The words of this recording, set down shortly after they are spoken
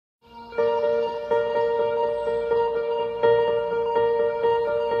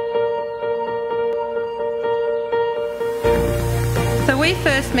We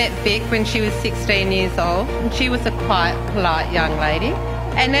first met Vic when she was 16 years old, and she was a quiet, polite young lady.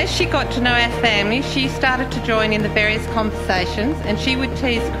 And as she got to know our family, she started to join in the various conversations, and she would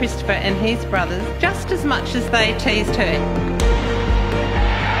tease Christopher and his brothers just as much as they teased her.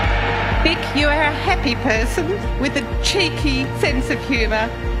 Vic, you are a happy person with a cheeky sense of humour,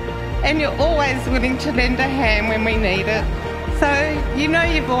 and you're always willing to lend a hand when we need it. So, you know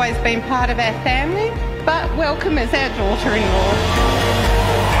you've always been part of our family, but welcome as our daughter-in-law.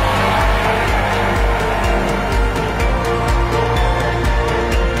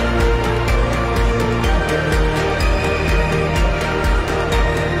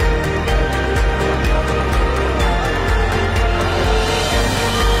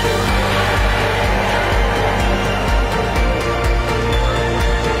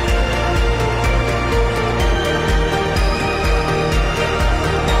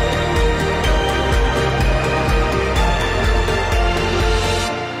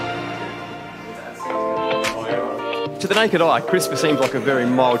 To the naked eye, Christopher seems like a very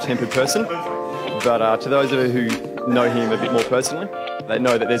mild-tempered person, but to those of you who know him a bit more personally, they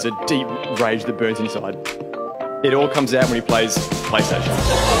know that there's a deep rage that burns inside. It all comes out when he plays PlayStation.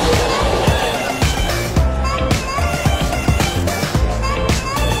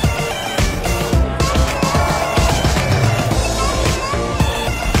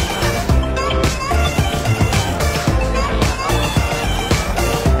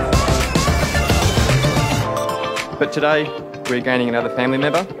 But today, we're gaining another family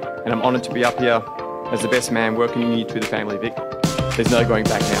member, and I'm honoured to be up here as the best man welcoming you to the family, Vic. There's no going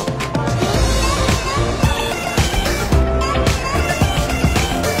back now.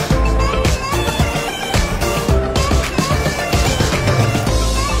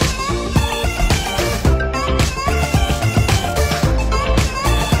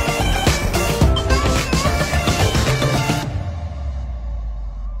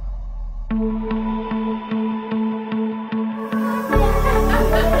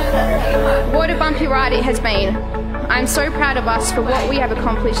 What a bumpy ride it has been. I'm so proud of us for what we have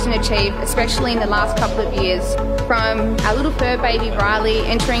accomplished and achieved, especially in the last couple of years. From our little fur baby Riley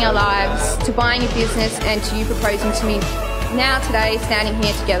entering our lives, to buying a business, and to you proposing to me now today, standing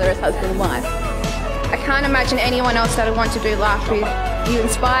here together as husband and wife. I can't imagine anyone else that I want to do life with. You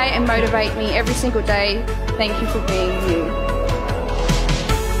inspire and motivate me every single day. Thank you for being you.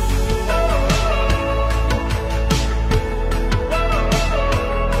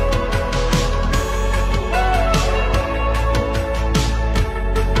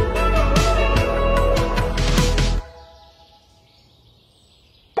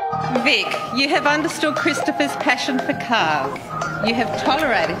 Vic, you have understood Christopher's passion for cars. You have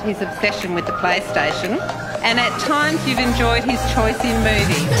tolerated his obsession with the PlayStation, and at times you've enjoyed his choice in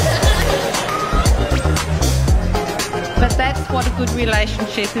movies. But that's what a good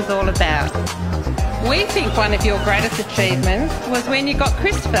relationship is all about. We think one of your greatest achievements was when you got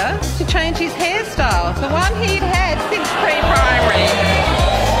Christopher to change his hairstyle, the one he'd had since pre-primary.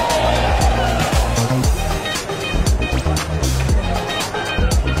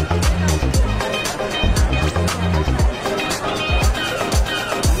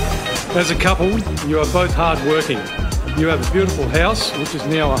 As a couple, you are both hard-working. You have a beautiful house, which is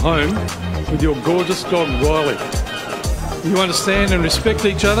now a home, with your gorgeous dog, Riley. You understand and respect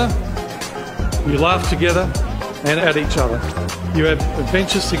each other. You laugh together and at each other. You have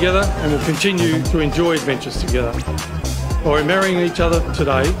adventures together and will continue to enjoy adventures together. By marrying each other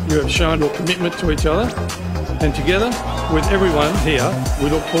today, you have shown your commitment to each other, and together with everyone here, we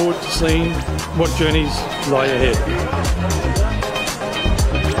look forward to seeing what journeys lie ahead.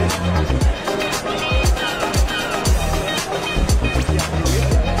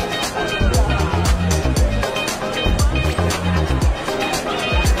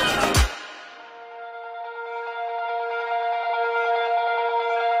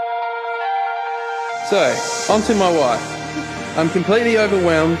 So, on to my wife. I'm completely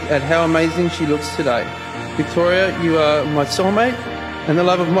overwhelmed at how amazing she looks today. Victoria, you are my soulmate and the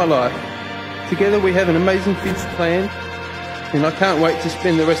love of my life. Together we have an amazing future planned, and I can't wait to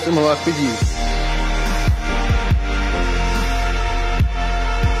spend the rest of my life with you.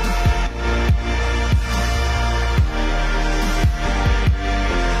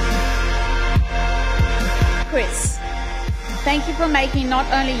 Chris, thank you for making not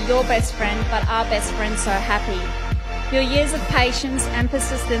only your best friend, but our best friend so happy. Your years of patience and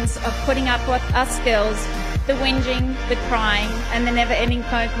persistence of putting up with us girls, the whinging, the crying, and the never-ending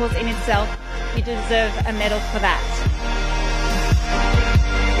phone calls in itself, you deserve a medal for that.